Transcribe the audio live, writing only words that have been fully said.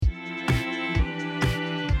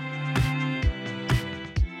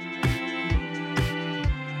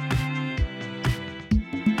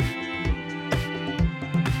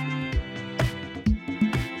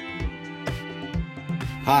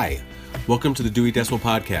Hi, welcome to the Dewey Decibel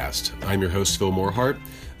Podcast. I'm your host, Phil Morehart,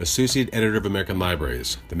 Associate Editor of American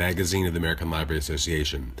Libraries, the magazine of the American Library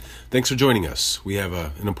Association. Thanks for joining us. We have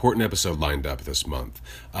an important episode lined up this month.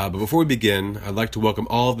 But before we begin, I'd like to welcome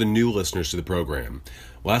all of the new listeners to the program.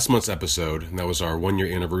 Last month's episode, and that was our one-year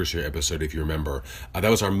anniversary episode, if you remember, that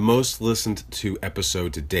was our most listened to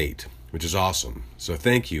episode to date, which is awesome. So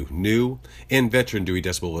thank you, new and veteran Dewey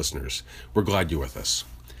Decibel listeners. We're glad you're with us.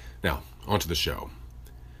 Now, on to the show.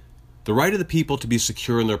 The right of the people to be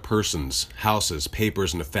secure in their persons, houses,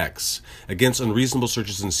 papers, and effects against unreasonable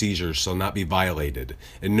searches and seizures shall not be violated,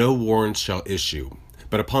 and no warrants shall issue,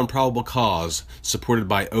 but upon probable cause, supported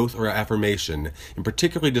by oath or affirmation, and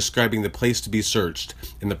particularly describing the place to be searched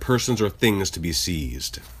and the persons or things to be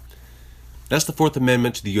seized. That's the Fourth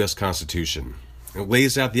Amendment to the U.S. Constitution. It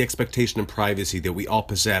lays out the expectation of privacy that we all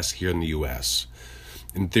possess here in the U.S.,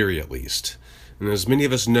 in theory at least. And as many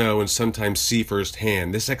of us know and sometimes see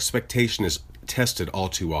firsthand, this expectation is tested all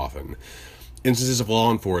too often. Instances of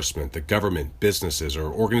law enforcement, the government, businesses,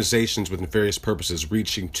 or organizations with nefarious purposes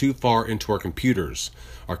reaching too far into our computers,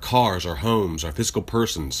 our cars, our homes, our physical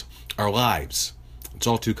persons, our lives. It's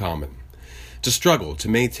all too common. It's a struggle to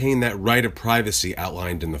maintain that right of privacy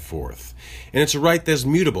outlined in the Fourth. And it's a right that is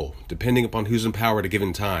mutable, depending upon who's in power at a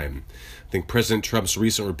given time. I think President Trump's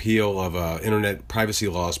recent repeal of internet privacy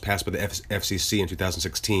laws passed by the FCC in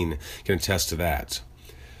 2016 can attest to that.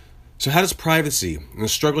 So how does privacy and the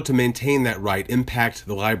struggle to maintain that right impact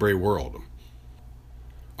the library world?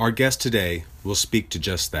 Our guest today will speak to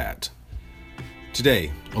just that.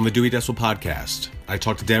 Today, on the Dewey Decibel Podcast, I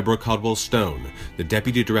talked to Deborah Caldwell Stone, the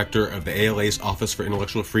Deputy Director of the ALA's Office for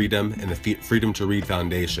Intellectual Freedom and the Freedom to Read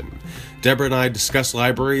Foundation. Deborah and I discussed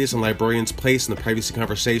libraries and librarians' place in the privacy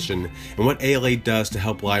conversation and what ALA does to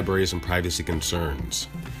help libraries and privacy concerns.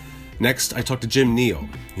 Next, I talked to Jim Neal.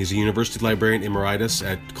 He's a University Librarian Emeritus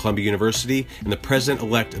at Columbia University and the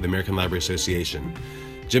President-elect of the American Library Association.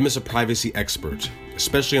 Jim is a privacy expert,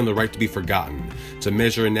 especially on the right to be forgotten. It's a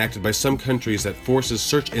measure enacted by some countries that forces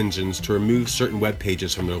search engines to remove certain web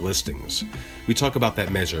pages from their listings. We talk about that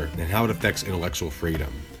measure and how it affects intellectual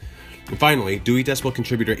freedom. And finally, Dewey Decibel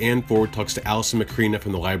contributor Ann Ford talks to Allison Macrina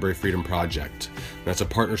from the Library Freedom Project. That's a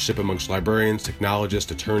partnership amongst librarians,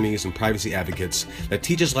 technologists, attorneys, and privacy advocates that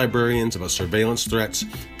teaches librarians about surveillance threats,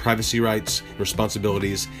 privacy rights, and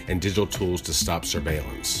responsibilities, and digital tools to stop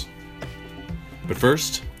surveillance. But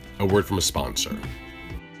first, a word from a sponsor.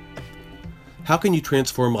 How can you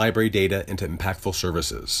transform library data into impactful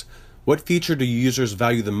services? What feature do users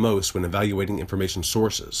value the most when evaluating information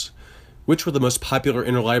sources? Which were the most popular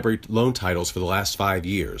interlibrary loan titles for the last 5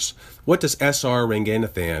 years? What does S.R.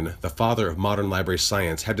 Ranganathan, the father of modern library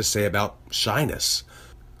science, have to say about shyness?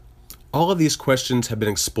 All of these questions have been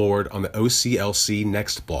explored on the OCLC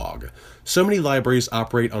Next blog. So many libraries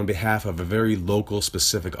operate on behalf of a very local,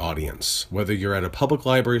 specific audience. Whether you're at a public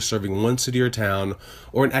library serving one city or town,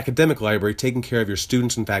 or an academic library taking care of your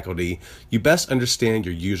students and faculty, you best understand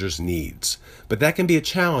your users' needs. But that can be a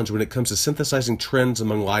challenge when it comes to synthesizing trends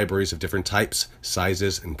among libraries of different types,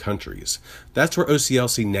 sizes, and countries. That's where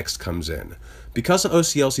OCLC Next comes in. Because of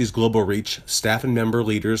OCLC's global reach, staff and member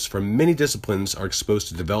leaders from many disciplines are exposed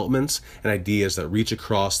to developments and ideas that reach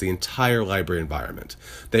across the entire library environment.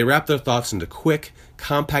 They wrap their thoughts into quick,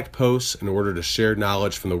 compact posts in order to share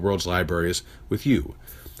knowledge from the world's libraries with you.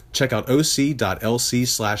 Check out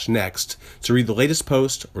oc.lc/next to read the latest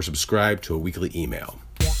post or subscribe to a weekly email.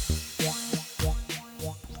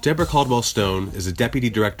 Deborah Caldwell Stone is the Deputy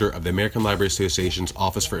Director of the American Library Association's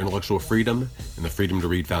Office for Intellectual Freedom and the Freedom to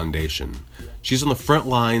Read Foundation. She's on the front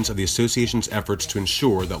lines of the association's efforts to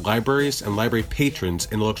ensure that libraries and library patrons'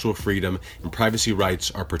 intellectual freedom and privacy rights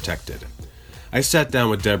are protected. I sat down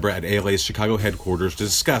with Deborah at ALA's Chicago headquarters to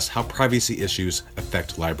discuss how privacy issues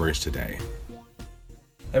affect libraries today.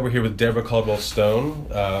 And we're here with Deborah Caldwell Stone,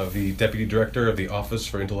 the Deputy Director of the Office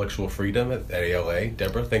for Intellectual Freedom at ALA.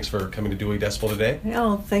 Deborah, thanks for coming to Dewey Decibel today.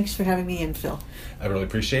 Oh, thanks for having me in, Phil. I really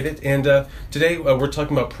appreciate it. And today we're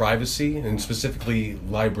talking about privacy, and specifically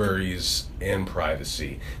libraries and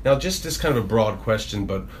privacy. Now, just this kind of a broad question,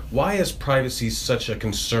 but why is privacy such a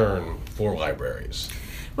concern for libraries?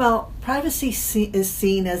 Well, privacy is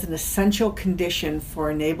seen as an essential condition for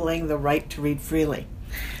enabling the right to read freely.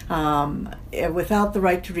 Without the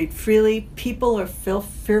right to read freely, people are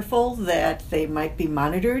fearful that they might be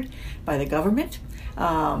monitored by the government,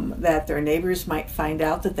 that their neighbors might find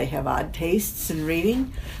out that they have odd tastes in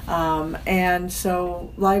reading. And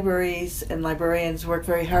so libraries and librarians work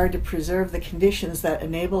very hard to preserve the conditions that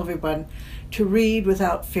enable everyone to read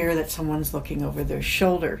without fear that someone's looking over their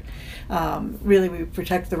shoulder. Really, we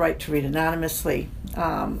protect the right to read anonymously.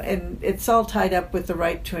 And it's all tied up with the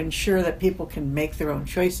right to ensure that people can make their own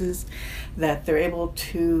choices, that they're able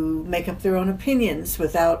to make up their own opinions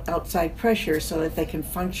without outside pressure so that they can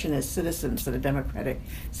function as citizens in a democratic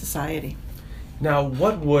society. Now,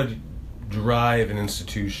 what would drive an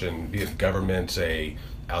institution, be it government, a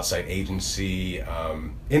outside agency,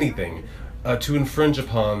 anything, to infringe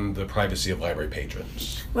upon the privacy of library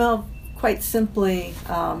patrons? Well, quite simply,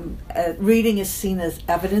 reading is seen as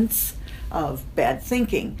evidence of bad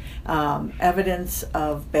thinking, evidence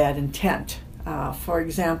of bad intent. For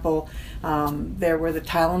example, there were the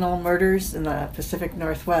Tylenol murders in the Pacific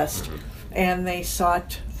Northwest, and they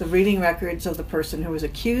sought the reading records of the person who was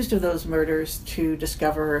accused of those murders to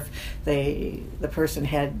discover if the person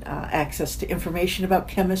had access to information about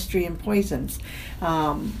chemistry and poisons.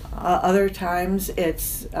 Other times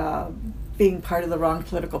it's being part of the wrong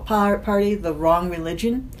political party, the wrong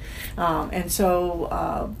religion. And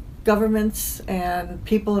so governments and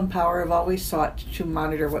people in power have always sought to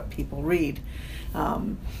monitor what people read.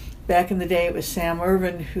 Back in the day, it was Sam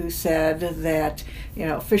Ervin who said that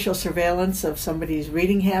official surveillance of somebody's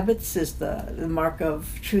reading habits is the mark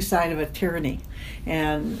of true sign of a tyranny,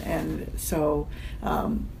 and so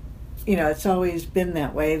it's always been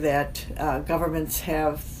that way that governments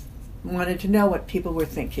have wanted to know what people were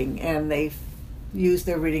thinking, and they've used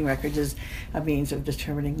their reading records as a means of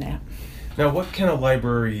determining that. Now, what can a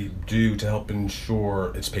library do to help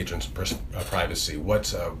ensure its patrons' privacy?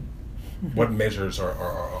 What measures are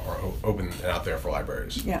open and out there for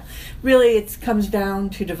libraries? Yeah, really it comes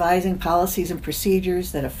down to devising policies and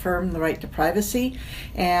procedures that affirm the right to privacy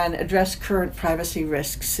and address current privacy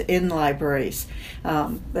risks in libraries.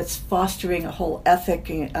 That's fostering a whole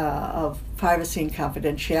ethic of privacy and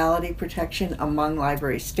confidentiality protection among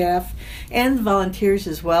library staff and volunteers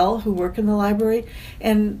as well who work in the library,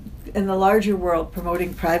 and in the larger world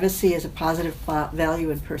promoting privacy as a positive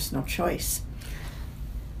value and personal choice.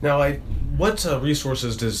 Now, what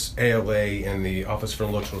resources does ALA and the Office for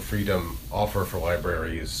Intellectual Freedom offer for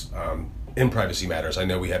libraries in privacy matters? I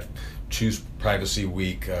know we have Choose Privacy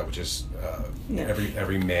Week, which is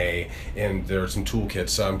every May, and there are some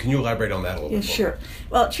toolkits. Can you elaborate on that a little bit more? Sure.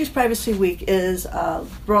 Well, Choose Privacy Week is a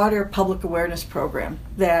broader public awareness program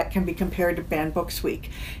that can be compared to Banned Books Week.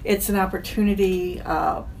 It's an opportunity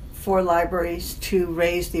for libraries to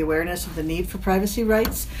raise the awareness of the need for privacy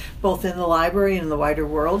rights, both in the library and in the wider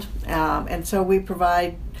world. And so we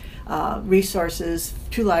provide resources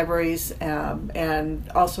to libraries and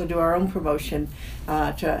also do our own promotion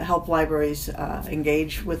to help libraries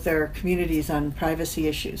engage with their communities on privacy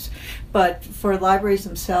issues. But for libraries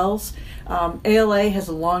themselves, ALA has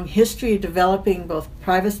a long history of developing both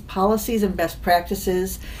privacy policies and best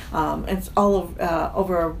practices. It's all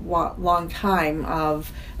over a long time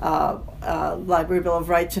of Library Bill of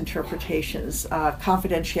Rights interpretations,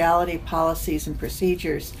 confidentiality policies and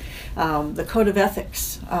procedures, the Code of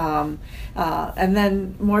Ethics, and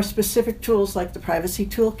then more specific tools like the Privacy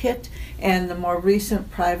Toolkit and the more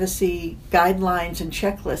recent privacy guidelines and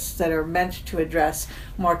checklists that are meant to address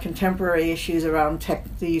more contemporary issues around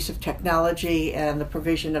the use of technology and the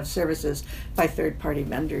provision of services by third-party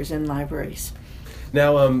vendors in libraries.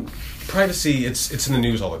 Now, privacy, it's in the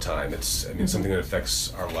news all the time. It's something that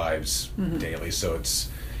affects our lives daily, so it's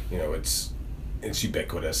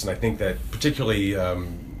ubiquitous. And I think that particularly,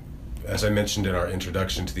 as I mentioned in our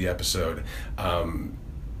introduction to the episode,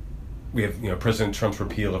 we have President Trump's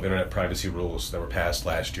repeal of internet privacy rules that were passed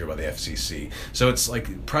last year by the FCC. So it's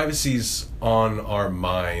like privacy's on our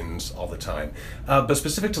minds all the time. But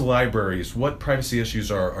specific to libraries, what privacy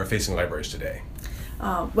issues are facing libraries today?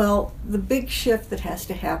 Well, the big shift that has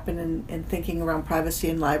to happen in thinking around privacy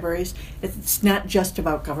in libraries, it's not just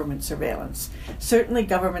about government surveillance. Certainly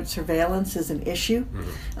government surveillance is an issue.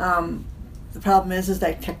 The problem is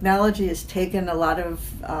that technology has taken a lot of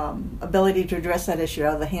ability to address that issue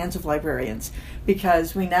out of the hands of librarians,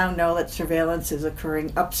 because we now know that surveillance is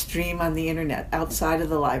occurring upstream on the internet, outside of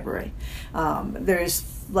the library. There's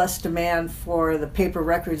less demand for the paper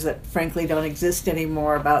records that frankly don't exist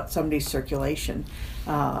anymore about somebody's circulation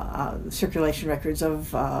records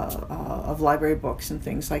of library books and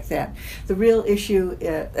things like that. The real issue,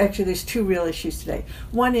 actually there's two real issues today.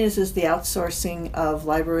 One is the outsourcing of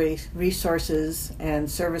library resources and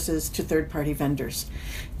services to third-party vendors.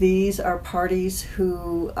 These are parties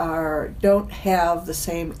who don't have the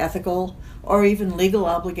same ethical or even legal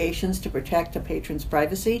obligations to protect a patron's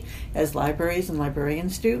privacy as libraries and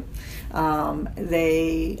librarians do.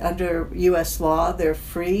 Under U.S. law, they're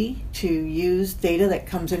free to use data that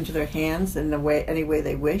comes into their hands in any way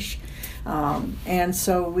they wish. And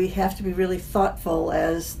so we have to be really thoughtful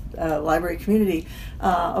as a library community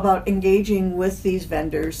about engaging with these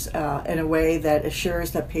vendors in a way that assures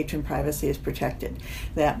that patron privacy is protected.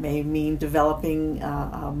 That may mean developing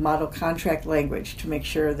a model contract language to make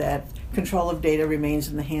sure that control of data remains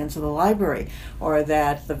in the hands of the library, or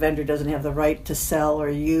that the vendor doesn't have the right to sell or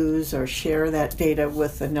use or share that data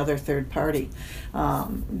with another third party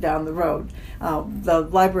down the road. The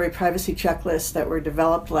library privacy checklists that were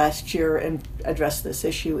developed last year and address this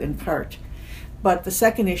issue in part. But the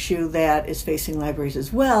second issue that is facing libraries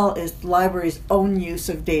as well is the library's own use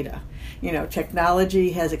of data.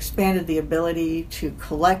 Technology has expanded the ability to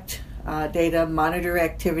collect data, monitor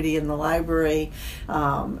activity in the library,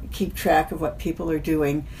 keep track of what people are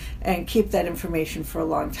doing, and keep that information for a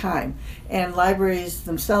long time. And libraries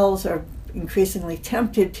themselves are increasingly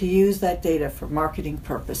tempted to use that data for marketing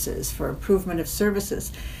purposes, for improvement of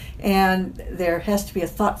services. And there has to be a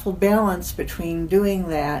thoughtful balance between doing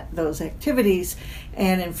those activities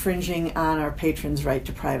and infringing on our patrons' right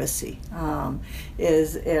to privacy.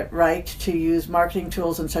 Is it right to use marketing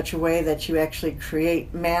tools in such a way that you actually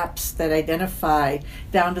create maps that identify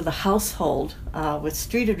down to the household with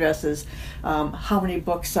street addresses how many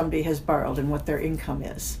books somebody has borrowed and what their income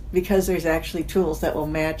is? Because there's actually tools that will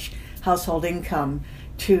match household income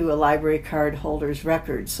to a library card holder's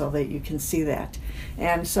record so that you can see that.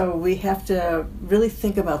 And so we have to really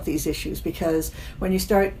think about these issues, because when you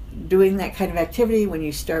start doing that kind of activity, when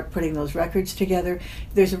you start putting those records together,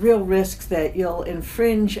 there's a real risk that you'll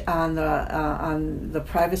infringe on the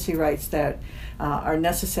privacy rights that are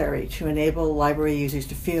necessary to enable library users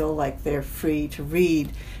to feel like they're free to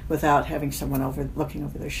read without having someone looking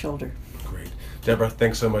over their shoulder. Great. Deborah,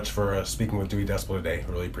 thanks so much for speaking with Dewey Decibel today.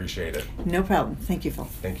 I really appreciate it. No problem. Thank you, Phil.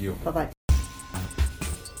 Thank you. Bye-bye.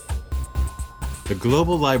 The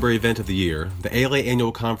global library event of the year, the ALA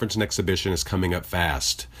Annual Conference and Exhibition, is coming up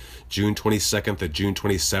fast. June 22nd to June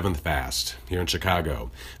 27th fast here in Chicago.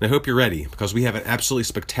 And I hope you're ready, because we have an absolutely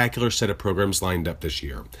spectacular set of programs lined up this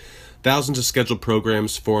year. Thousands of scheduled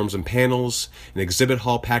programs, forums, and panels, an exhibit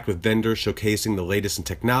hall packed with vendors showcasing the latest in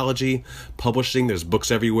technology, publishing, there's books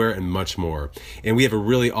everywhere, and much more. And we have a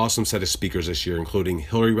really awesome set of speakers this year, including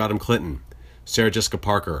Hillary Rodham Clinton, Sarah Jessica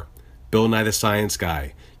Parker, Bill Nye the Science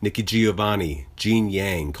Guy, Nikki Giovanni, Gene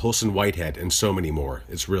Yang, Colson Whitehead, and so many more.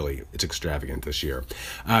 It's extravagant this year.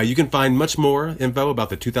 You can find much more info about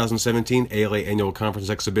the 2017 ALA Annual Conference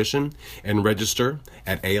Exhibition and register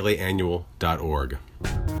at alaannual.org.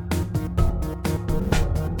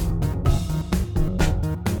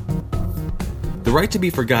 The right to be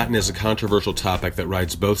forgotten is a controversial topic that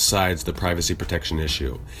rides both sides of the privacy protection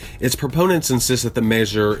issue. Its proponents insist that the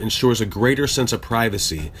measure ensures a greater sense of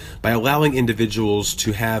privacy by allowing individuals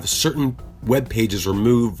to have certain web pages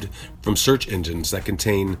removed from search engines that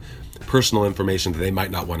contain personal information that they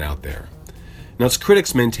might not want out there. Now, its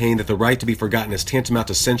critics maintain that the right to be forgotten is tantamount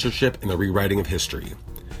to censorship and the rewriting of history.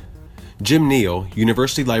 Jim Neal,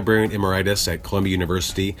 University Librarian Emeritus at Columbia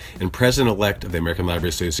University and President-elect of the American Library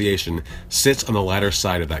Association, sits on the latter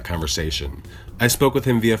side of that conversation. I spoke with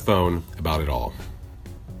him via phone about it all.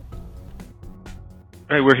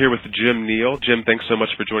 All right, we're here with Jim Neal. Jim, thanks so much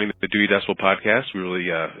for joining the Dewey Decibel podcast.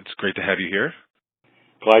 It's great to have you here.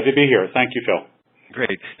 Glad to be here. Thank you, Phil.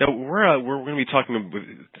 Great. Now, we're going to be talking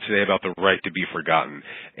today about the right to be forgotten.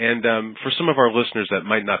 And for some of our listeners that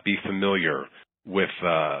might not be familiar with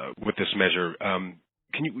this measure,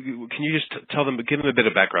 can you just give them a bit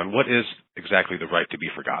of background? What is exactly the right to be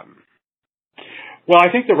forgotten? Well,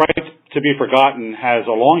 I think the right to be forgotten has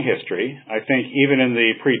a long history. I think even in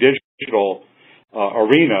the pre-digital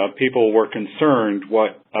arena, people were concerned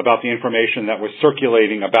about the information that was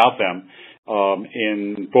circulating about them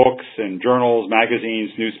in books and journals, magazines,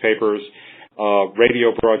 newspapers, radio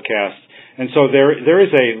broadcasts. And so there is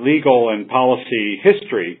a legal and policy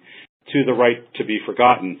history to the right to be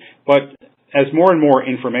forgotten. But as more and more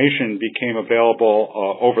information became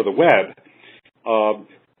available over the web,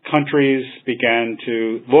 countries began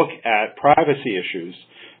to look at privacy issues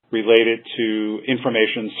related to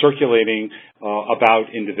information circulating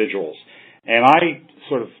about individuals. And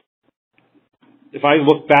if I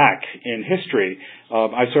look back in history,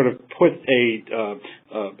 I sort of put a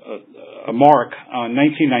mark on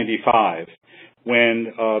 1995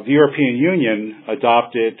 when the European Union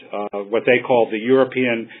adopted what they call the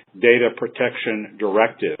European Data Protection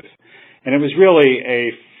Directive. And it was really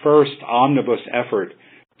a first omnibus effort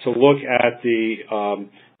to look at the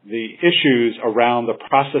issues around the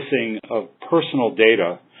processing of personal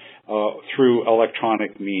data through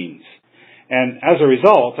electronic means. And as a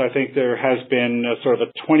result, I think there has been a sort of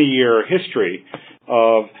a 20-year history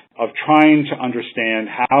of trying to understand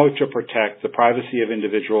how to protect the privacy of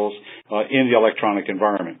individuals in the electronic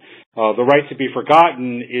environment. The right to be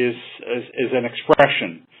forgotten is an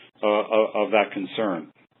expression of that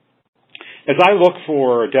concern. As I look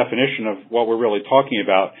for a definition of what we're really talking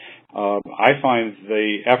about, I find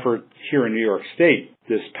the effort here in New York State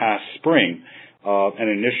this past spring, an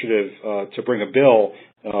initiative to bring a bill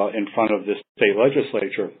in front of the state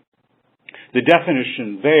legislature. The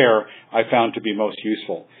definition there I found to be most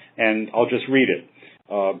useful, and I'll just read it.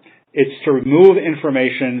 It's to remove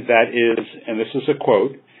information that is, and this is a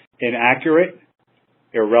quote, inaccurate,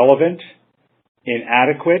 irrelevant,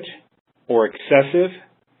 inadequate, or excessive,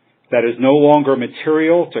 that is no longer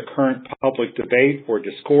material to current public debate or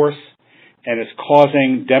discourse, and is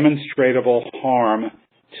causing demonstrable harm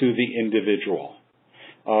to the individual.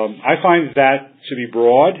 I find that to be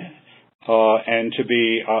broad and to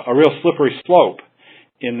be a real slippery slope.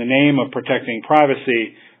 In the name of protecting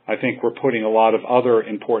privacy, I think we're putting a lot of other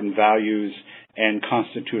important values and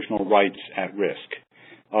constitutional rights at risk.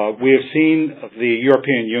 We have seen the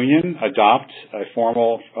European Union adopt a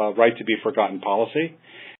formal right to be forgotten policy,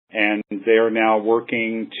 and they are now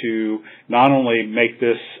working to not only make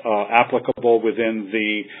this applicable within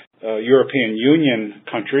the European Union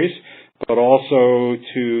countries, but also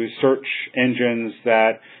to search engines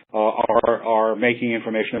that are making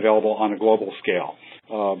information available on a global scale.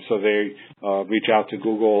 So they reach out to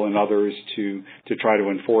Google and others to try to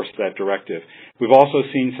enforce that directive. We've also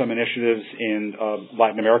seen some initiatives in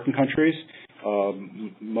Latin American countries,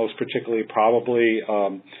 most particularly probably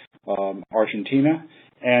Argentina.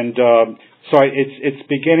 And so it's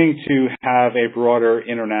beginning to have a broader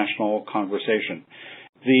international conversation.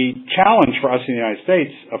 The challenge for us in the United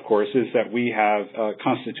States, of course, is that we have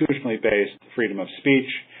constitutionally based freedom of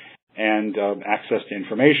speech, and access to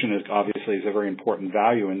information is obviously a very important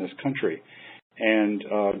value in this country. And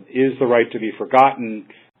is the right to be forgotten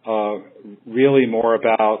really more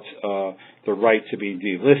about the right to be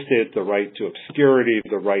delisted, the right to obscurity,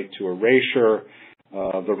 the right to erasure,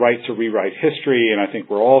 the right to rewrite history? And I think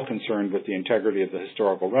we're all concerned with the integrity of the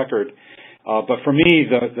historical record. But for me,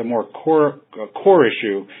 the more core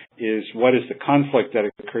issue is what is the conflict that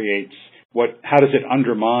it creates? How does it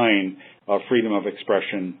undermine freedom of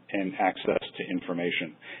expression and access to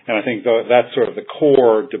information? And I think that's sort of the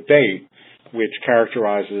core debate which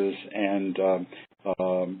characterizes and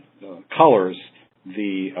colors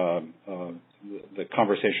the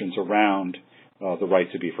conversations around the right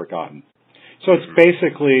to be forgotten. So it's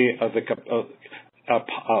basically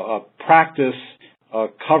a practice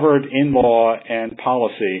covered in law and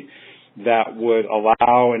policy that would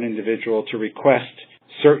allow an individual to request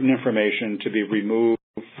certain information to be removed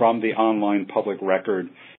from the online public record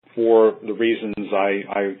for the reasons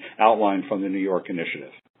I outlined from the New York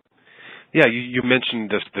initiative. Yeah, you mentioned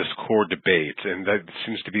this core debate, and that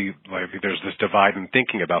seems to be like there's this divide in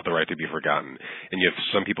thinking about the right to be forgotten. And you have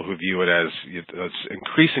some people who view it as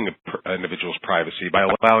increasing an individual's privacy by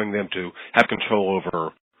allowing them to have control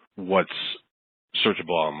over what's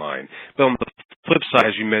searchable online. But on the flip side,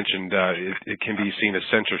 as you mentioned, it can be seen as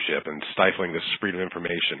censorship and stifling this freedom of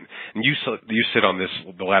information. And you sit on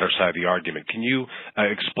the latter side of the argument. Can you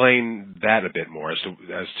explain that a bit more as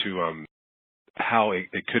to how it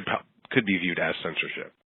could be viewed as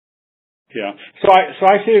censorship? Yeah. So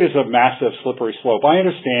I see it as a massive slippery slope. I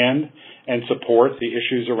understand and support the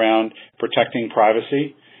issues around protecting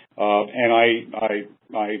privacy, and I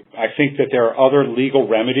think that there are other legal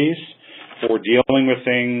remedies for dealing with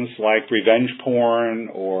things like revenge porn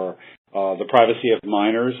or the privacy of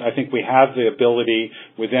minors. I think we have the ability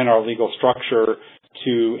within our legal structure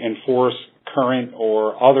to enforce current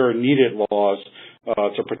or other needed laws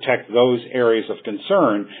to protect those areas of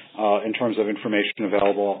concern in terms of information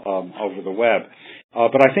available over the web.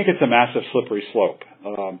 But I think it's a massive slippery slope.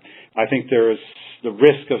 I think there's the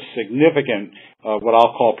risk of significant what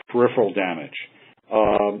I'll call peripheral damage.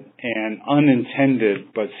 And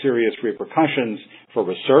unintended but serious repercussions for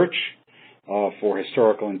research, for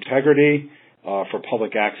historical integrity, for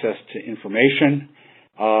public access to information,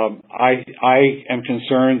 I am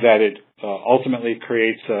concerned that it ultimately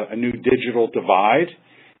creates a new digital divide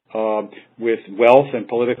with wealth and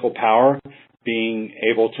political power being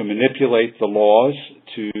able to manipulate the laws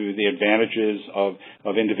to the advantages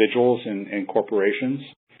of individuals and corporations.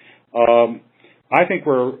 I think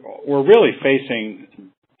we're really facing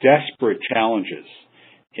desperate challenges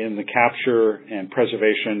in the capture and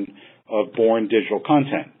preservation of born digital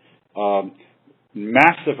content.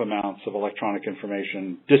 Massive amounts of electronic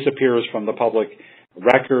information disappears from the public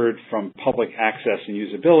record, from public access and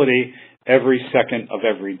usability every second of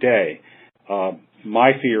every day.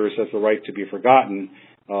 My fear is that the right to be forgotten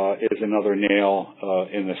is another nail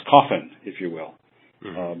in this coffin, if you will.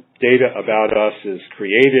 Mm-hmm. Data about us is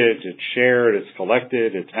created, it's shared, it's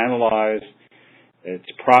collected, it's analyzed,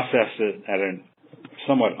 it's processed at a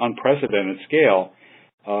somewhat unprecedented scale.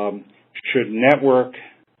 Should network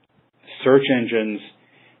search engines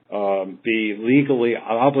be legally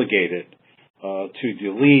obligated to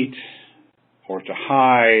delete or to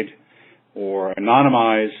hide or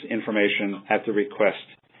anonymize information at the request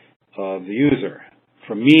of the user?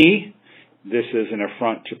 For me, this is an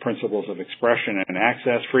affront to principles of expression and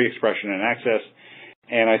access, free expression and access,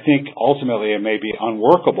 and I think ultimately it may be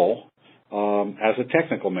unworkable as a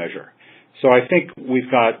technical measure. So I think we've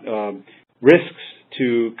got risks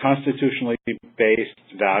to constitutionally based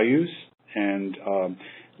values and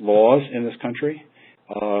laws in this country.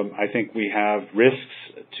 I think we have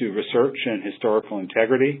risks to research and historical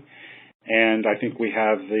integrity, and I think we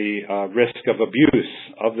have the risk of abuse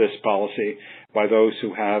of this policy by those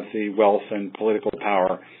who have the wealth and political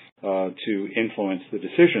power to influence the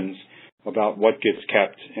decisions about what gets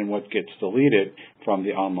kept and what gets deleted from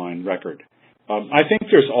the online record. I think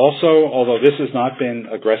there's also, although this has not been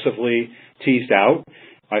aggressively teased out,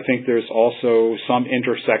 I think there's also some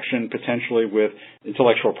intersection potentially with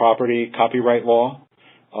intellectual property, copyright law.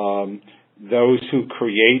 Those who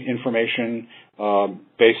create information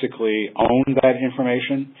basically own that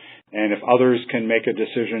information, and if others can make a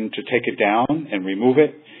decision to take it down and remove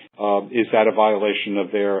it, is that a violation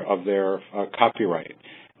of their copyright?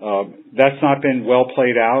 That's not been well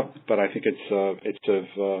played out, but I think it's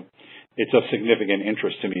of significant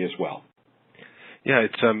interest to me as well. Yeah,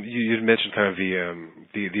 it's you mentioned kind of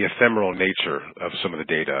the ephemeral nature of some of the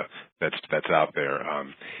data that's out there,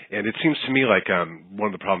 and it seems to me like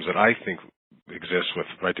one of the problems that I think exists with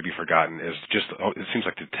right to be forgotten is just it seems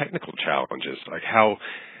like the technical challenges, like how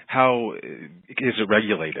is it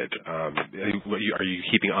regulated? Are you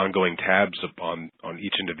keeping ongoing tabs on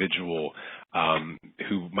each individual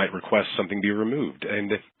who might request something be removed?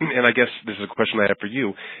 And I guess this is a question I have for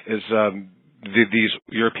you: is these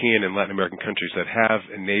European and Latin American countries that have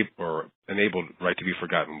enabled right to be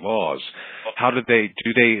forgotten laws, how do they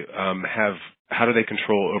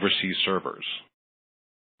control overseas servers?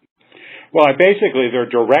 Well, basically they're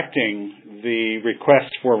directing the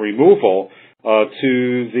request for removal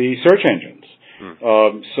to the search engines.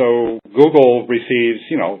 So Google receives,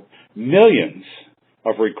 millions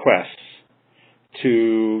of requests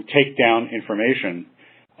to take down information.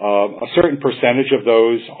 A certain percentage of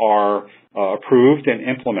those are approved and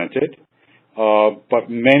implemented, but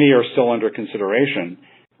many are still under consideration.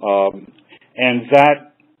 And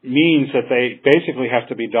that means that they basically have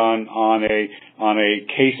to be done on a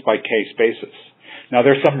case-by-case basis. Now,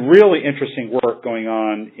 there's some really interesting work going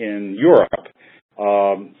on in Europe.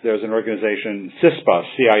 There's an organization, CISPA,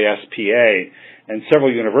 C-I-S-P-A, and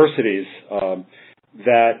several universities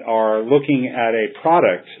that are looking at a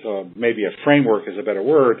product, maybe a framework is a better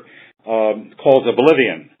word, called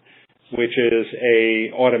Oblivion, which is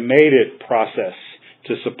a automated process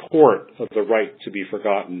to support the right to be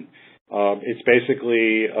forgotten. It's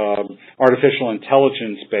basically artificial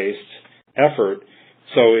intelligence-based effort,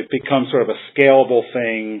 so it becomes sort of a scalable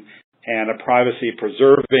thing and a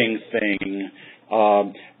privacy-preserving thing,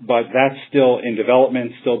 but that's still in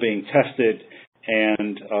development, still being tested,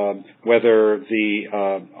 and whether the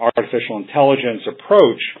artificial intelligence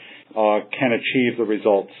approach can achieve the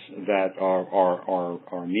results that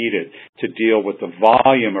are needed to deal with the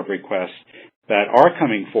volume of requests that are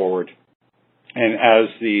coming forward, and as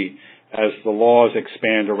the laws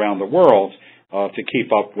expand around the world to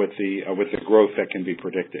keep up with the growth that can be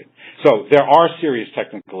predicted. So there are serious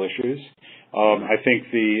technical issues. I think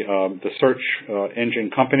the search engine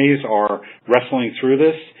companies are wrestling through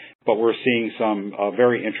this, but we're seeing some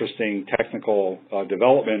very interesting technical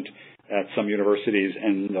development at some universities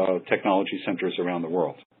and technology centers around the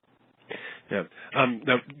world. Yeah.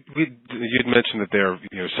 Now, you'd mentioned that there are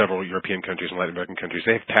several European countries and Latin American countries.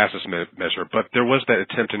 They have passed this measure, but there was that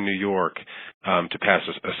attempt in New York to pass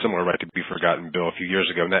a similar right to be forgotten bill a few years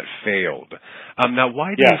ago, and that failed. Now,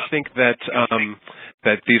 why do you think that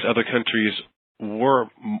that these other countries were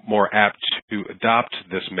more apt to adopt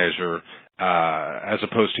this measure as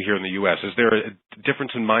opposed to here in the U.S.? Is there a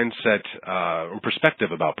difference in mindset or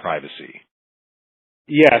perspective about privacy?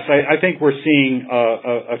 Yes, I think we're seeing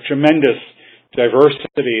a tremendous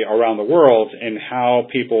diversity around the world in how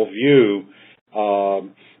people view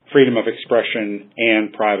freedom of expression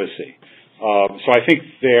and privacy. So I think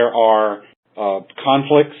there are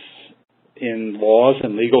conflicts in laws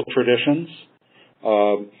and legal traditions,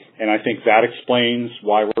 and I think that explains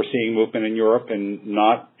why we're seeing movement in Europe and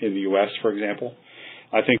not in the U.S., for example.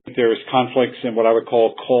 I think there's conflicts in what I would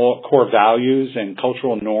call core values and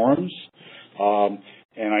cultural norms.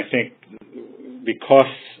 And I think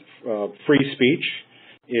because free speech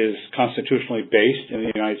is constitutionally based in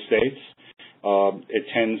the United States, it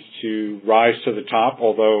tends to rise to the top,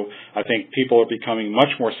 although I think people are becoming much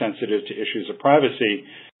more sensitive to issues of privacy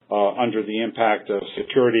under the impact of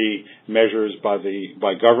security measures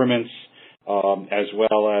by governments, as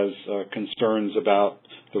well as concerns about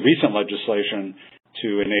the recent legislation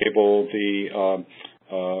to enable the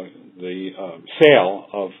sale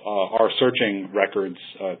of our searching records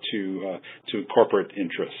to corporate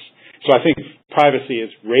interests. So I think privacy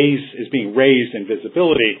is being raised in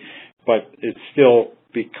visibility, but it still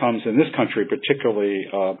becomes, in this country particularly,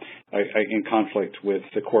 in conflict with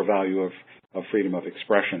the core value of freedom of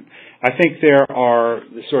expression. I think there are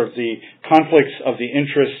sort of the conflicts of the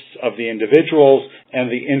interests of the individuals and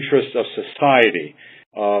the interests of society.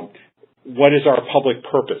 What is our public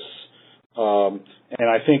purpose? And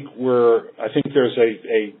I think there's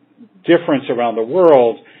a difference around the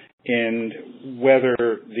world in whether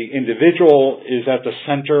the individual is at the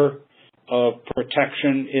center of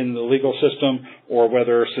protection in the legal system or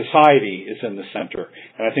whether society is in the center.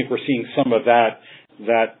 And I think we're seeing some of that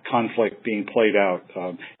conflict being played out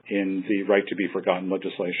in the right to be forgotten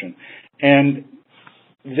legislation. And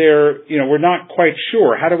we're not quite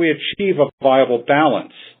sure. How do we achieve a viable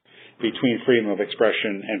balance between freedom of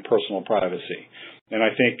expression and personal privacy? And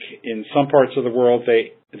I think in some parts of the world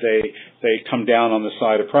they come down on the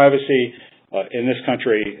side of privacy. In this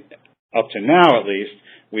country, up to now at least,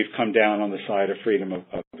 we've come down on the side of freedom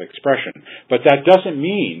of expression. But that doesn't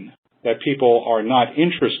mean that people are not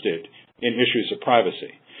interested in issues of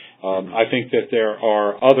privacy. I think that there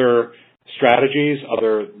are other strategies,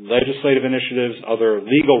 other legislative initiatives, other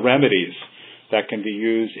legal remedies that can be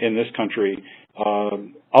used in this country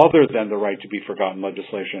other than the right to be forgotten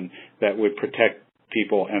legislation that would protect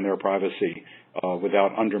people and their privacy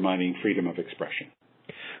without undermining freedom of expression.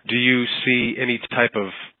 Do you see any type of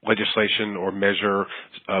legislation or measure,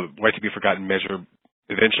 right to be forgotten measure,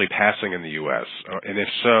 eventually passing in the U.S.? And if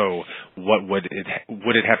so, what would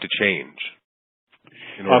it have to change?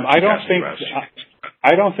 I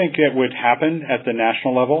don't think it would happen at the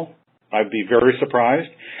national level. I'd be very surprised.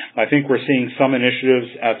 I think we're seeing some initiatives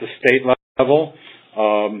at the state level,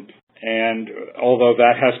 and although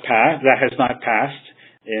that has not passed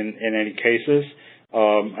in any cases.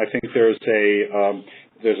 I think there's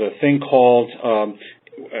a thing called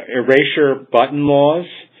erasure button laws.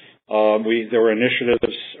 There were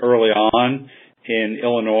initiatives early on in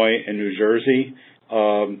Illinois and New Jersey.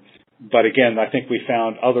 But again, I think we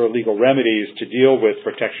found other legal remedies to deal with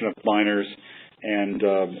protection of minors and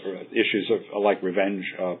issues of like revenge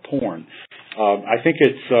porn. I think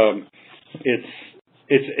it's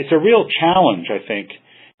a real challenge, I think,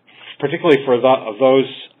 particularly for those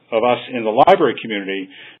of us in the library community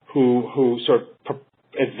who sort of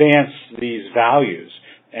advance these values.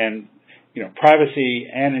 And privacy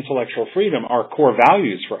and intellectual freedom are core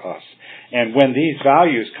values for us. And when these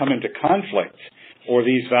values come into conflict, or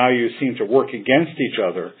these values seem to work against each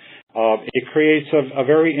other, it creates a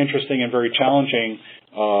very interesting and very challenging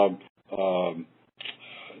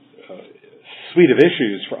suite of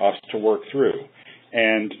issues for us to work through.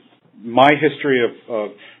 And my history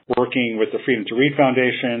of working with the Freedom to Read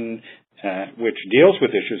Foundation, which deals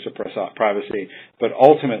with issues of privacy, but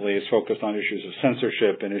ultimately is focused on issues of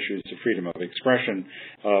censorship and issues of freedom of expression,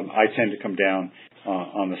 I tend to come down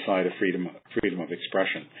on the side of freedom of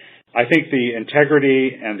expression. I think the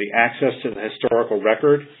integrity and the access to the historical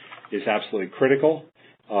record is absolutely critical.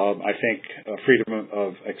 I think freedom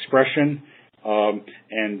of expression,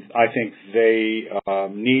 and I think they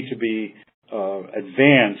need to be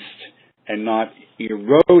advanced and not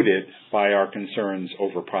eroded by our concerns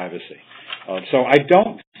over privacy. So I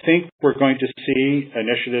don't think we're going to see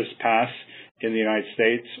initiatives pass in the United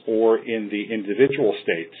States or in the individual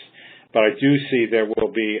states. But I do see there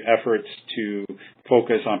will be efforts to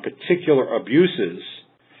focus on particular abuses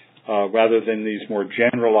rather than these more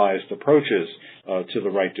generalized approaches to the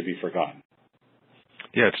right to be forgotten.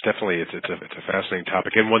 Yeah, it's definitely it's a fascinating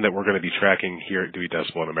topic, and one that we're going to be tracking here at Dewey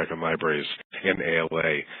Decibel and American Libraries and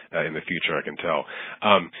ALA in the future, I can tell.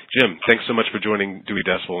 Jim, thanks so much for joining Dewey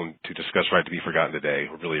Decibel and to discuss Right to be Forgotten today.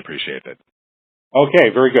 We really appreciate it.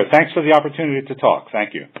 Okay, very good. Thanks for the opportunity to talk.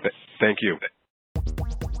 Thank you. Thank you.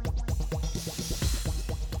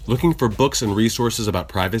 Looking for books and resources about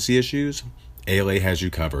privacy issues? ALA has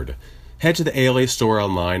you covered. Head to the ALA store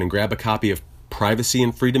online and grab a copy of Privacy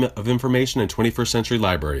and Freedom of Information in 21st Century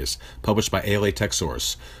Libraries, published by ALA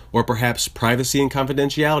TechSource, or perhaps Privacy and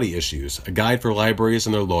Confidentiality Issues, a guide for libraries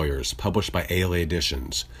and their lawyers, published by ALA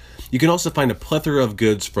Editions. You can also find a plethora of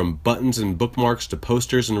goods from buttons and bookmarks to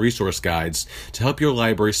posters and resource guides to help your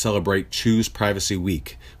library celebrate Choose Privacy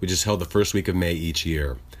Week, which is held the first week of May each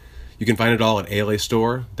year. You can find it all at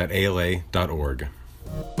alastore.ala.org.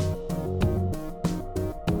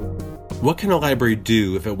 What can a library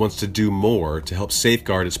do if it wants to do more to help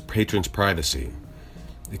safeguard its patrons' privacy?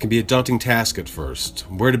 It can be a daunting task at first.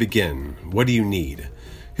 Where to begin? What do you need?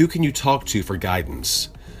 Who can you talk to for guidance?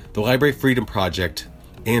 The Library Freedom Project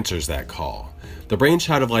answers that call. The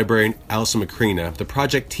brainchild of librarian Allison Macrina, the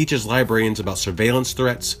project teaches librarians about surveillance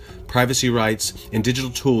threats, privacy rights, and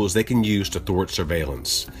digital tools they can use to thwart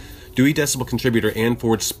surveillance. Dewey Decibel contributor Ann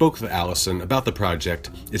Ford spoke with Allison about the project,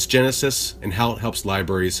 its genesis, and how it helps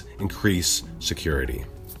libraries increase security.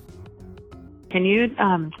 Can you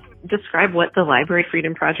describe what the Library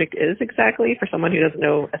Freedom Project is exactly for someone who doesn't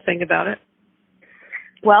know a thing about it?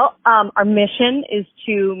 Well, our mission is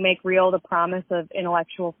to make real the promise of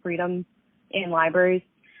intellectual freedom in libraries.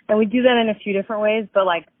 And we do that in a few different ways, but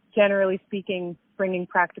generally speaking, bringing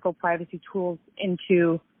practical privacy tools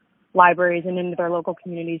into libraries and into their local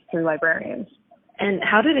communities through librarians. And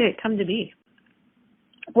how did it come to be?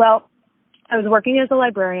 Well, I was working as a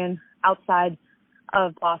librarian outside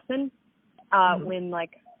of Boston when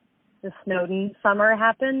the Snowden summer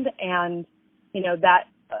happened, and that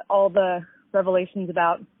all the revelations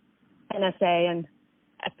about NSA and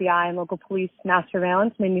FBI and local police mass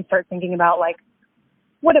surveillance made me start thinking about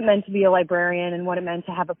what it meant to be a librarian and what it meant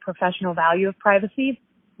to have a professional value of privacy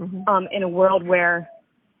in a world where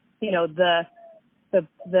the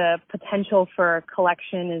potential for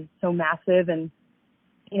collection is so massive, and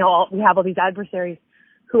we have all these adversaries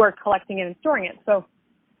who are collecting it and storing it. So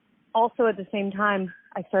also at the same time,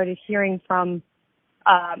 I started hearing from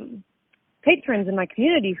patrons in my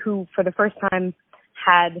community who for the first time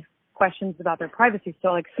had questions about their privacy.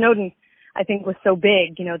 So Snowden, I think, was so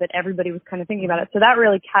big, that everybody was kind of thinking about it. So that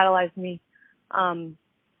really catalyzed me,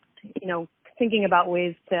 thinking about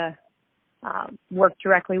ways to work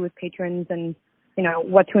directly with patrons and,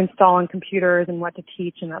 what to install on computers and what to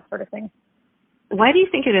teach and that sort of thing. Why do you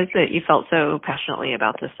think it is that you felt so passionately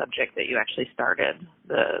about this subject that you actually started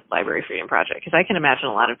the Library Freedom Project? Because I can imagine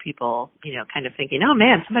a lot of people, kind of thinking, oh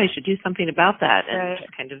man, somebody should do something about that. And right.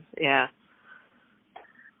 Just kind of, yeah.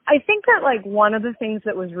 I think that one of the things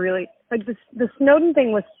that was really, the Snowden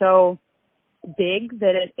thing was so big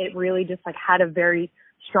that it really just had a very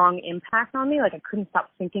strong impact on me. I couldn't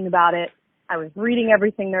stop thinking about it. I was reading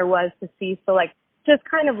everything there was to see. So just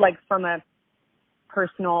kind of from a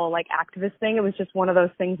personal activist thing, it was just one of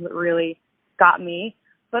those things that really got me.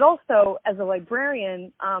 But also as a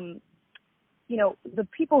librarian, the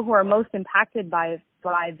people who are most impacted by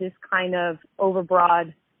this kind of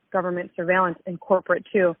overbroad government surveillance and corporate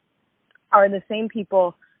too are the same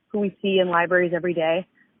people who we see in libraries every day.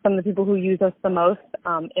 Some of the people who use us the most,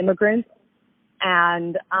 immigrants,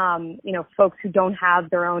 and, folks who don't have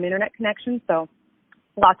their own internet connection. So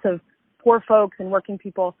lots of poor folks and working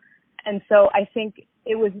people. And so I think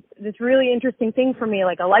it was this really interesting thing for me,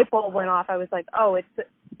 a light bulb went off. I was like, oh,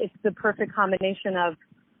 it's the perfect combination of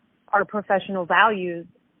our professional values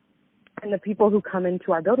and the people who come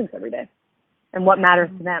into our buildings every day and what matters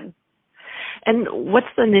to them. And what's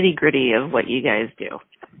the nitty-gritty of what you guys do?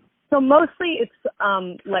 So mostly it's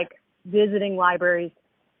visiting libraries,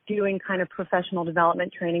 doing kind of professional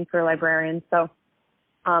development training for librarians. So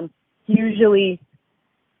usually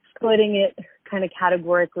splitting it kind of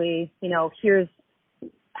categorically, here's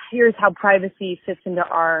how privacy fits into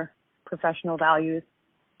our professional values.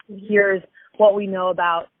 Here's what we know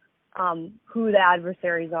about who the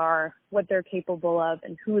adversaries are, what they're capable of,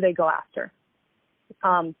 and who they go after.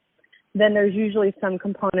 Then there's usually some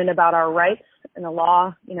component about our rights and the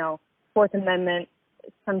law, Fourth Amendment,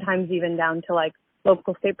 sometimes even down to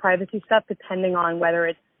local state privacy stuff, depending on whether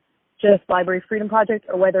it's just Library Freedom Project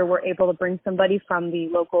or whether we're able to bring somebody from the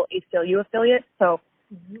local ACLU affiliate. So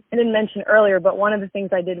I didn't mention earlier, but one of the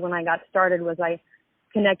things I did when I got started was I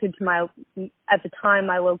connected to at the time,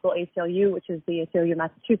 my local ACLU, which is the ACLU of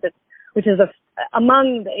Massachusetts, which is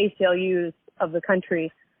among the ACLUs of the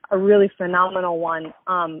country, a really phenomenal one.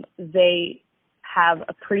 They have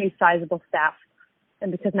a pretty sizable staff.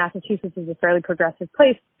 And because Massachusetts is a fairly progressive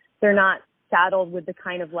place, they're not saddled with the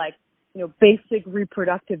kind of basic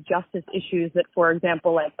reproductive justice issues that, for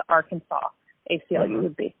example, like the Arkansas ACLU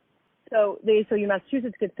would be. So the ACLU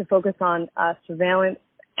Massachusetts gets to focus on surveillance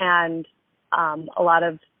and a lot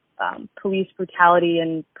of police brutality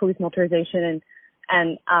and police militarization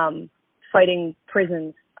and fighting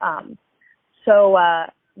prisons. So I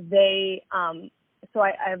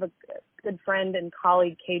have a good friend and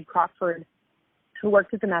colleague, Cade Crockford, who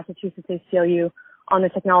works at the Massachusetts ACLU on the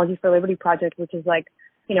Technology for Liberty project, which is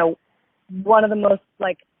one of the most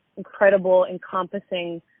incredible,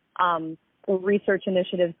 encompassing research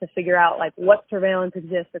initiatives to figure out what surveillance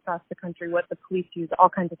exists across the country, what the police use, all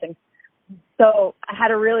kinds of things. So I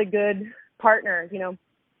had a really good partner,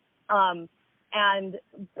 and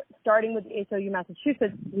starting with the ACLU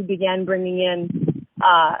Massachusetts, we began bringing in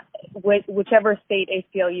whichever state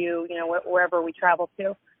ACLU, wherever we travel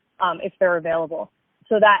to, if they're available.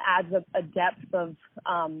 So that adds a depth of,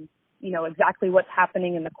 exactly what's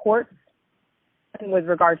happening in the courts and with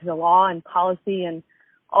regard to the law and policy and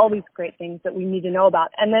all these great things that we need to know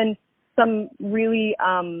about. And then some really,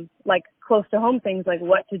 close to home things like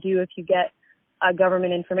what to do if you get a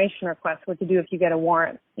government information request, what to do if you get a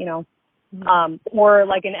warrant, or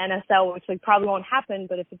like an NSL, which probably won't happen,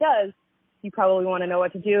 but if it does, you probably want to know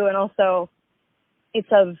what to do. And also it's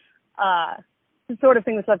the sort of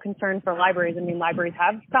thing that's of concern for libraries. I mean, libraries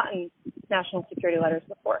have gotten national security letters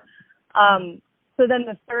before. So then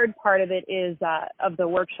the third part of it is, of the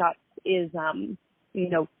workshops is,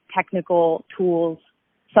 technical tools,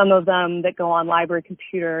 some of them that go on library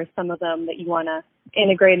computers, some of them that you want to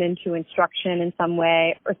integrate into instruction in some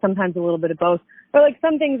way, or sometimes a little bit of both. Or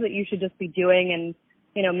some things that you should just be doing, and,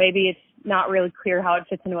 maybe it's not really clear how it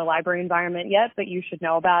fits into a library environment yet, but you should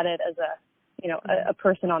know about it as a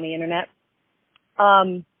person on the internet.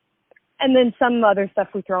 And then some other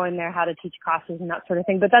stuff we throw in there, how to teach classes and that sort of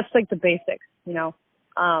thing. But that's the basics,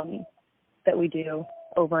 that we do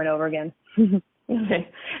over and over again. Okay.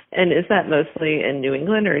 And is that mostly in New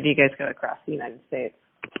England, or do you guys go across the United States?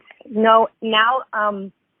 No, now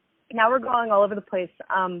we're going all over the place.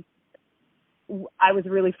 I was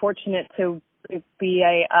really fortunate to be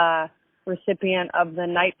a recipient of the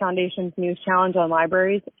Knight Foundation's News Challenge on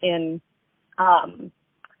Libraries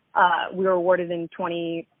we were awarded in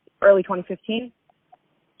early 2015.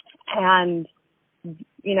 And,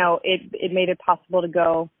 it made it possible to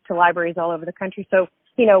go to libraries all over the country. So,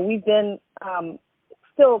 we've been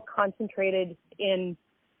still concentrated in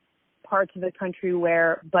parts of the country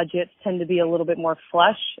where budgets tend to be a little bit more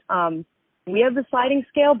flush. We have the sliding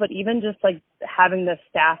scale, but even just having the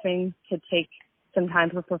staffing to take some time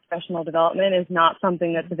for professional development is not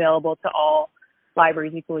something that's available to all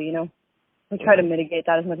libraries equally, We try to mitigate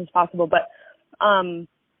that as much as possible. But,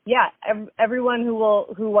 everyone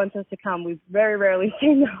who wants us to come, we very rarely say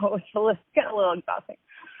no. It's kind of a little exhausting.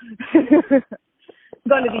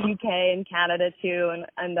 Going to the UK and Canada too,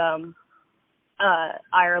 and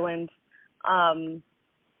Ireland.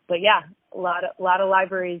 But yeah, a lot of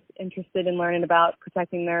libraries interested in learning about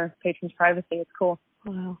protecting their patrons' privacy. It's cool.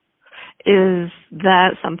 Wow. Is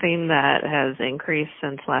that something that has increased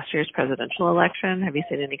since last year's presidential election? Have you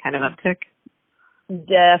seen any kind of uptick?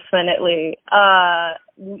 Definitely.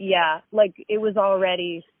 Yeah, it was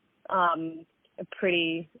already a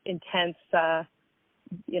pretty intense, high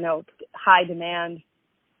demand.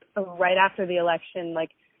 Right after the election,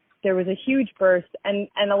 there was a huge burst, and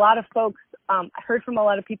a lot of folks, I heard from a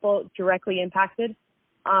lot of people directly impacted,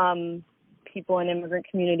 people in immigrant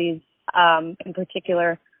communities in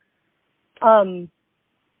particular, and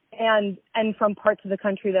from parts of the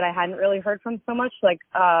country that I hadn't really heard from so much,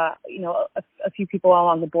 a few people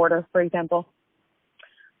along the border, for example.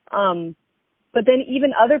 But then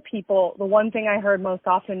even other people, the one thing I heard most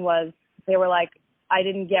often was they were I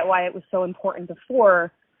didn't get why it was so important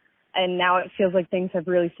before, and now it feels like things have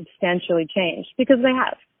really substantially changed, because they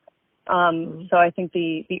have. So I think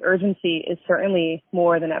the urgency is certainly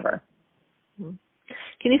more than ever.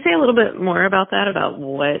 Can you say a little bit more about that, about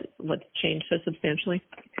what's changed so substantially?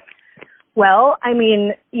 Well, I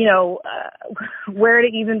mean, where to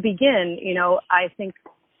even begin? I think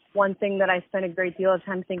one thing that I spent a great deal of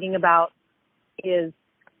time thinking about is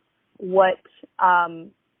what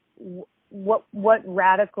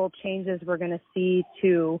radical changes we're going to see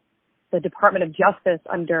to the Department of Justice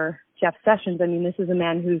under Jeff Sessions. I mean, this is a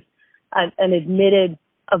man who's an admitted,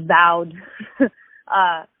 avowed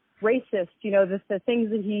racist. You know, the things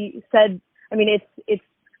that he said. I mean,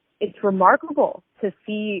 it's remarkable to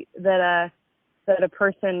see that a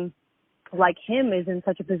person like him is in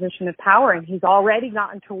such a position of power, and he's already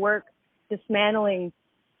gotten to work dismantling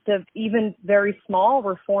the even very small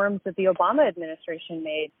reforms that the Obama administration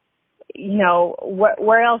made. You know,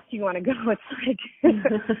 where else do you want to go? It's like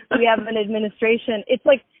we have an administration. It's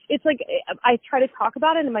like I try to talk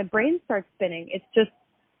about it and my brain starts spinning. It's just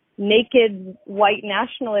naked white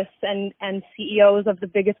nationalists and CEOs of the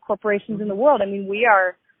biggest corporations in the world. I mean, we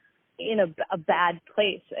are in a bad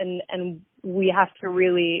place, and we have to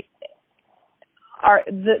really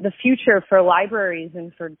the future for libraries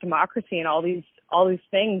and for democracy and all these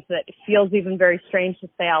things that it feels even very strange to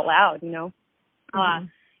say out loud, you know.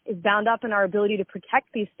 Is bound up in our ability to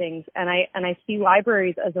protect these things, and I see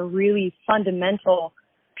libraries as a really fundamental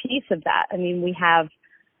piece of that. I mean, we have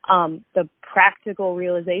the practical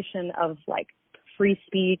realization of like free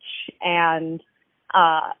speech and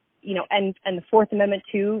you know, and the Fourth Amendment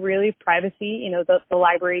too, really privacy. You know, the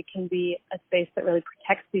library can be a space that really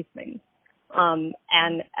protects these things,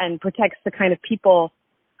 and protects the kind of people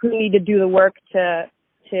who need to do the work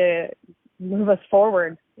to move us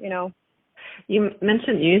forward. You know. You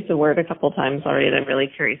mentioned, you used the word a couple of times already that I'm really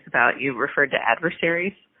curious about. You referred to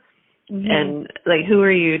adversaries. Mm-hmm. And like, who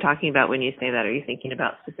are you talking about when you say that? Are you thinking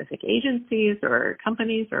about specific agencies or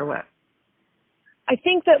companies or what? I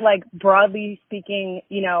think that, like, broadly speaking,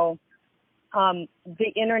 you know,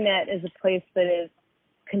 the internet is a place that is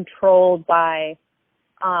controlled by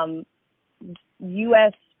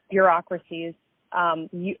U.S. bureaucracies,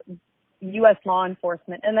 U.S. law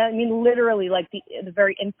enforcement, and I mean literally, like the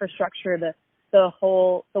very infrastructure, the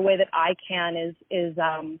way that ICANN is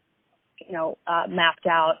you know, mapped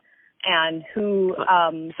out, and who.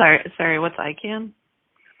 Sorry, what's ICANN?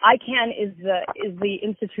 ICANN is the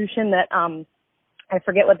institution that I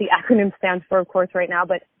forget what the acronym stands for, of course, right now,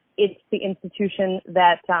 but it's the institution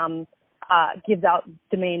that gives out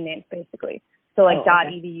domain names, basically. So like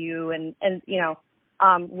 .edu and you know,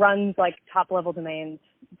 runs like top level domains,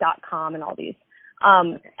 .com and all these.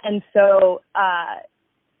 And so,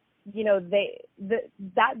 you know,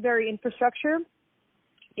 that very infrastructure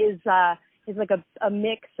is like a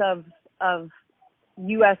mix of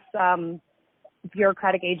U.S.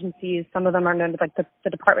 Bureaucratic agencies. Some of them are known as like the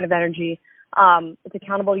Department of Energy. It's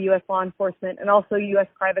accountable to U.S. law enforcement and also U.S.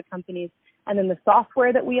 private companies. And then the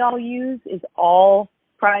software that we all use is all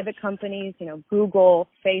private companies, you know, Google,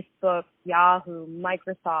 Facebook, Yahoo,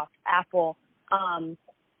 Microsoft, Apple,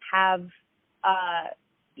 have,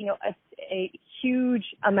 you know, a huge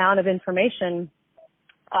amount of information,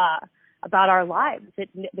 about our lives.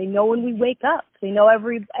 They know when we wake up. They know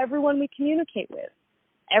everyone we communicate with,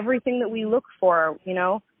 everything that we look for, you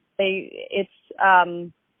know. If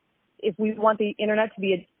we want the internet to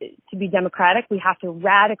be democratic, we have to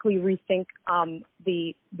radically rethink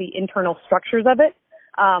the internal structures of it,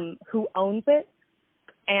 who owns it,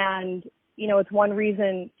 and you know, it's one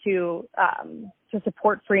reason to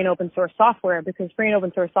support free and open source software, because free and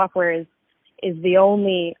open source software is the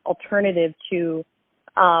only alternative to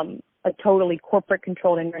a totally corporate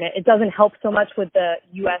controlled internet. It doesn't help so much with the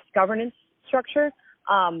U.S. governance structure,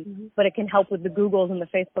 but it can help with the Googles and the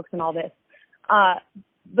Facebooks and all this.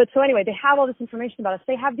 But so anyway, they have all this information about us.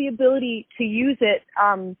 They have the ability to use it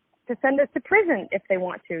to send us to prison if they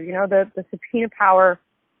want to. You know, the subpoena power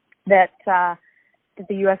that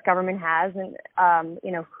the U.S. government has, and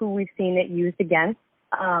you know, who we've seen it used against,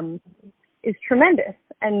 is tremendous.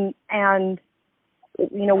 And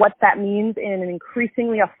you know what that means in an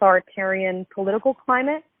increasingly authoritarian political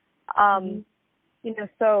climate. You know,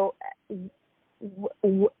 so.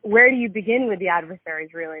 Where do you begin with the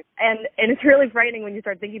adversaries, really? And it's really frightening when you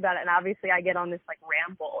start thinking about it. And obviously, I get on this like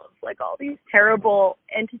ramble of like all these terrible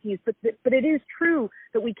entities, but it is true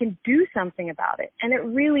that we can do something about it, and it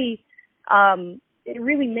really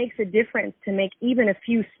makes a difference to make even a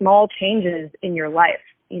few small changes in your life.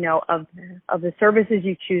 You know, of the services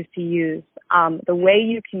you choose to use, the way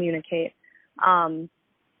you communicate. You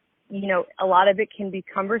know, a lot of it can be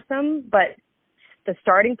cumbersome, but the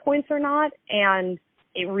starting points are not, and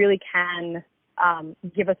it really can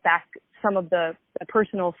give us back some of the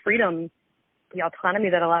personal freedom, the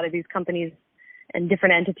autonomy that a lot of these companies and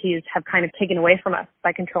different entities have kind of taken away from us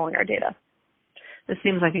by controlling our data. This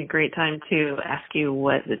seems like a great time to ask you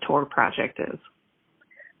what the Tor project is.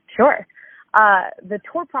 Sure. The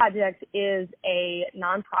Tor project is a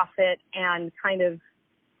nonprofit and kind of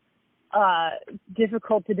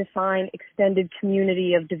difficult to define extended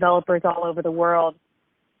community of developers all over the world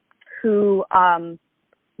who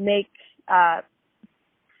make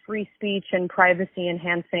free speech and privacy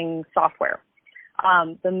enhancing software.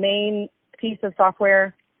 The main piece of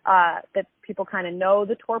software that people kind of know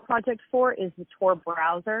the Tor project for is the Tor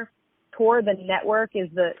browser. Tor, the network, is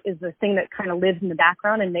the thing that kind of lives in the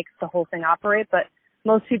background and makes the whole thing operate. But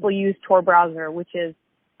most people use Tor browser, which is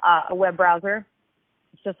a web browser.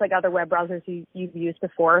 It's just like other web browsers you've used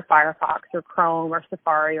before, Firefox or Chrome or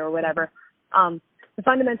Safari or whatever. The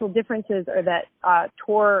fundamental differences are that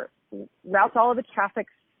Tor routes all of its traffic.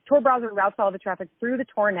 Tor browser routes all of the traffic through the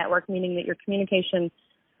Tor network, meaning that your communication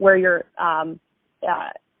where your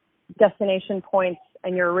destination points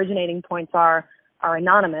and your originating points are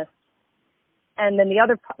anonymous. And then the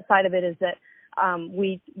other side of it is that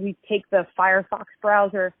we take the Firefox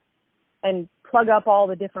browser and plug up all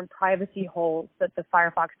the different privacy holes that the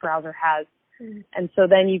Firefox browser has. And so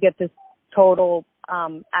then you get this total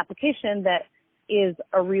application that is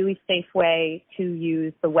a really safe way to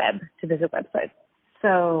use the web to visit websites.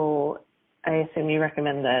 So I assume you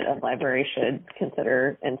recommend that a library should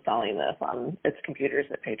consider installing this on its computers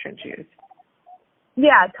that patrons use.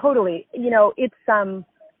 Yeah, totally. It's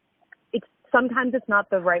sometimes it's not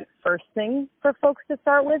the right first thing for folks to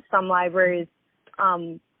start with. Some libraries,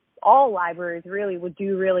 all libraries really would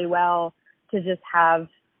do really well to just have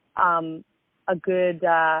a good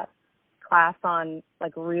class on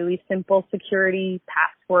like really simple security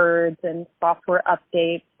passwords and software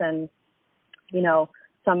updates and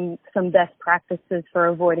some best practices for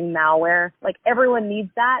avoiding malware. Like everyone needs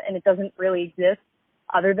that, and it doesn't really exist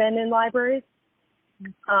other than in libraries.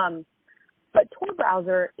 But Tor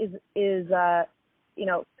browser is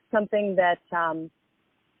something that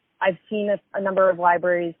I've seen a number of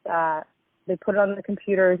libraries. They put it on the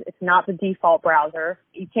computers. It's not the default browser.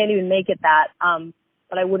 You can't even make it that.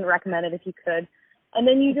 But I wouldn't recommend it if you could. And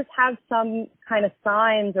then you just have some kind of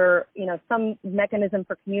signs or, some mechanism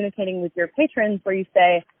for communicating with your patrons where you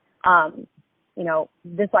say,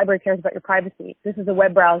 this library cares about your privacy. This is a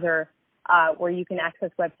web browser where you can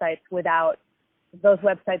access websites without those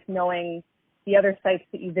websites knowing the other sites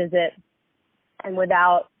that you visit and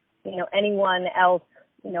without, anyone else,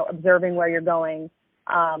 observing where you're going.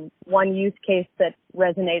 One use case that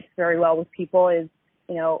resonates very well with people is,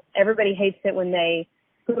 everybody hates it when they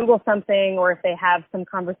Google something or if they have some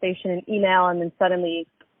conversation in email and then suddenly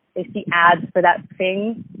they see ads for that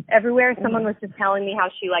thing everywhere. Someone was just telling me how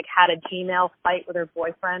she had a Gmail fight with her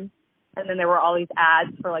boyfriend, and then there were all these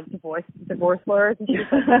ads for divorce lawyers, and she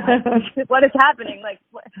was like, what is happening?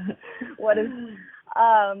 What is,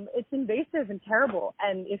 it's invasive and terrible.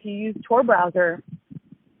 And if you use Tor browser,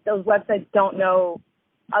 those websites don't know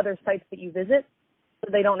other sites that you visit,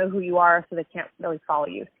 so they don't know who you are, so they can't really follow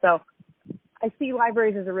you. So I see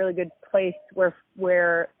libraries as a really good place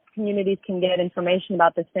where communities can get information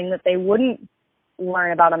about this thing that they wouldn't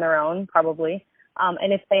learn about on their own, probably.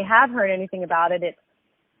 And if they have heard anything about it, it's,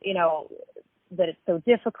 that it's so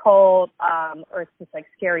difficult, or it's this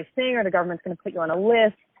scary thing, or the government's going to put you on a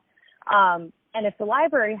list. And if the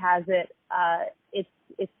library has it,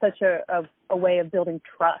 it's such a way of building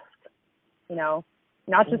trust,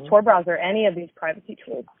 not just Tor browser, any of these privacy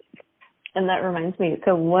tools. And that reminds me,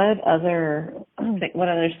 so what other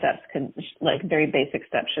steps very basic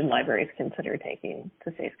steps should libraries consider taking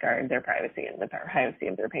to safeguard their privacy and the privacy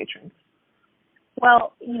of their patrons?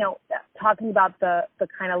 Well, talking about the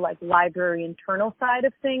kind of library internal side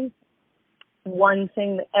of things, one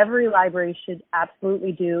thing that every library should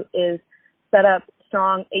absolutely do is set up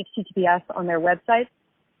strong HTTPS on their websites.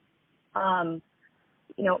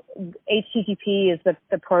 HTTP is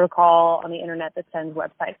the protocol on the internet that sends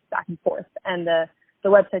websites back and forth. And the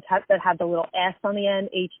websites that have the little S on the end,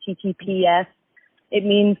 HTTPS, it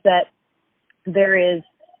means that there is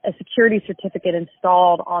a security certificate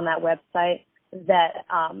installed on that website that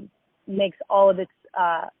makes all of its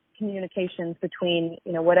communications between,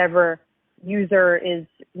 whatever user is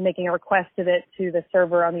making a request of it to the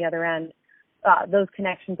server on the other end, those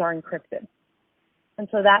connections are encrypted. And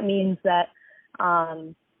so that means that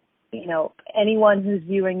anyone who's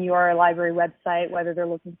viewing your library website, whether they're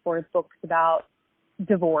looking for books about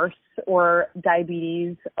divorce or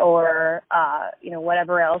diabetes or,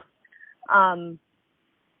 whatever else,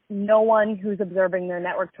 no one who's observing their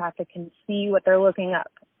network traffic can see what they're looking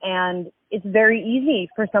up. And it's very easy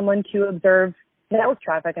for someone to observe network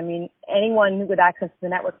traffic. I mean, anyone with access to the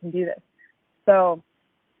network can do this. So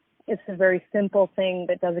it's a very simple thing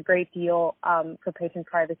that does a great deal for patron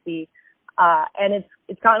privacy. And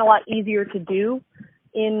it's gotten a lot easier to do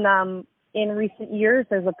in recent years.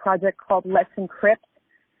 There's a project called Let's Encrypt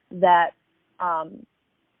that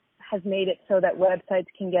has made it so that websites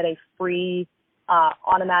can get a free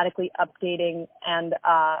automatically updating and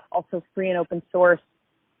also free and open source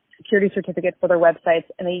security certificates for their websites.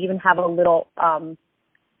 And they even have a little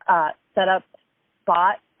setup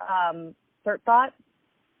bot, CertBot.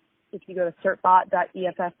 If you go to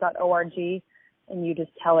certbot.eff.org and you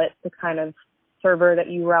just tell it the kind of server that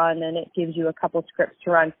you run, and it gives you a couple scripts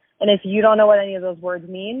to run. And if you don't know what any of those words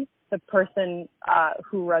mean, the person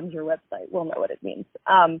who runs your website will know what it means.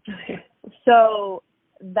 So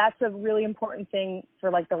that's a really important thing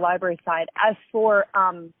for like the library side. As for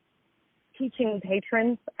teaching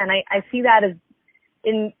patrons, and I see that as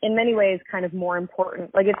in many ways kind of more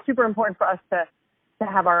important. Like, it's super important for us to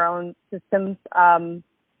have our own systems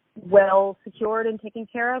well secured and taken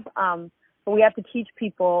care of. But we have to teach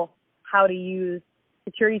people how to use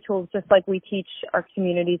security tools, just like we teach our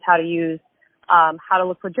communities how to use, how to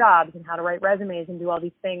look for jobs and how to write resumes and do all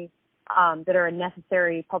these things that are a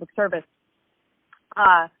necessary public service.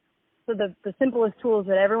 So the simplest tools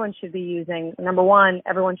that everyone should be using, number one,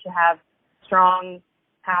 everyone should have strong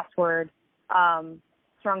password,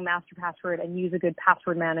 strong master password, and use a good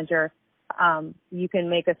password manager. You can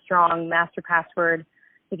make a strong master password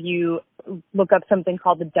if you look up something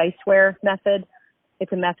called the Diceware method.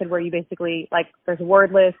 It's a method where you basically, like, there's a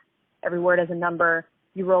word list, every word has a number,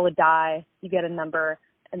 you roll a die, you get a number,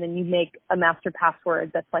 and then you make a master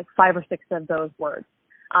password that's like 5 or 6 of those words.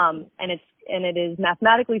 And it is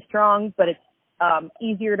mathematically strong, but it's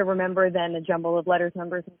easier to remember than a jumble of letters,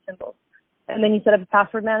 numbers, and symbols. And then you set up a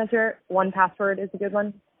password manager. 1Password is a good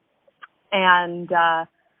one. And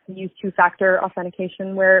use 2-factor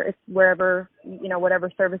authentication wherever, whatever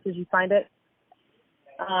services you find it.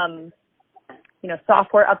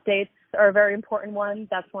 Software updates are a very important one.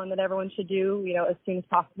 That's one that everyone should do, as soon as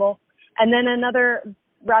possible. And then another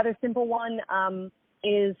rather simple one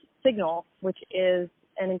is Signal, which is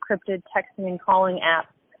an encrypted texting and calling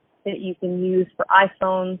app that you can use for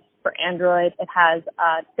iPhones, for Android. It has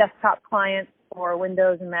desktop clients for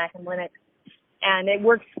Windows and Mac and Linux. And it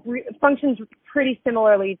functions pretty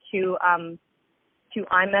similarly to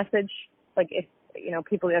iMessage. Like, if,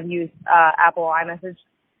 people have used Apple iMessage,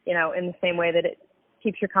 in the same way that it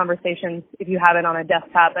keeps your conversations, if you have it on a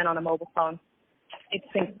desktop and on a mobile phone, it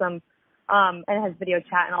syncs them, and it has video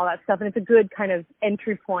chat and all that stuff. And it's a good kind of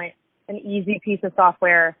entry point, an easy piece of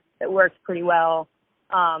software that works pretty well,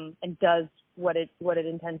 and does what it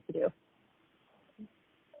intends to do.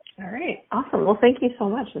 All right. Awesome. Well, thank you so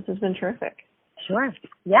much. This has been terrific. Sure.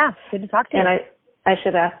 Yeah. Good to talk to you. And I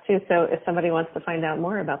should ask too, so if somebody wants to find out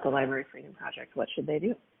more about the Library Freedom Project, what should they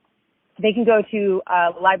do? They can go to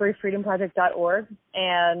libraryfreedomproject.org,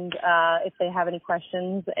 and if they have any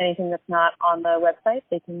questions, anything that's not on the website,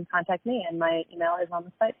 they can contact me, and my email is on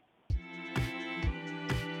the site.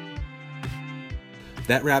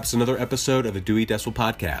 That wraps another episode of the Dewey Decibel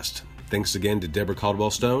Podcast. Thanks again to Deborah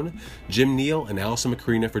Caldwell-Stone, Jim Neal, and Allison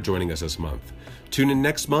Macrina for joining us this month. Tune in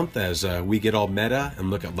next month as we get all meta and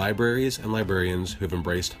look at libraries and librarians who've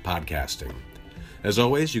embraced podcasting. As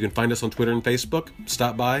always, you can find us on Twitter and Facebook.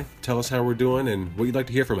 Stop by, tell us how we're doing, and what you'd like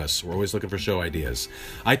to hear from us. We're always looking for show ideas.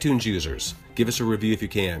 iTunes users, give us a review if you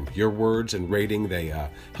can. Your words and rating, they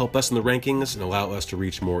help us in the rankings and allow us to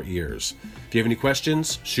reach more ears. If you have any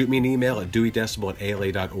questions, shoot me an email at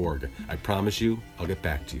deweydecibel@ala.org. I promise you, I'll get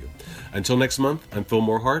back to you. Until next month, I'm Phil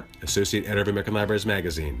Morehart, Associate Editor of American Libraries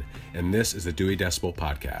Magazine, and this is the Dewey Decibel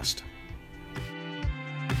Podcast.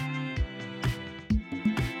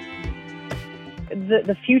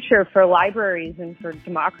 The future for libraries and for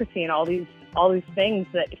democracy and all these things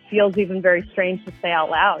that it feels even very strange to say out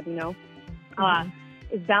loud,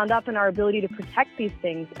 is bound up in our ability to protect these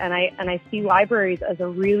things. And I see libraries as a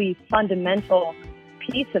really fundamental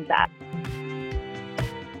piece of that.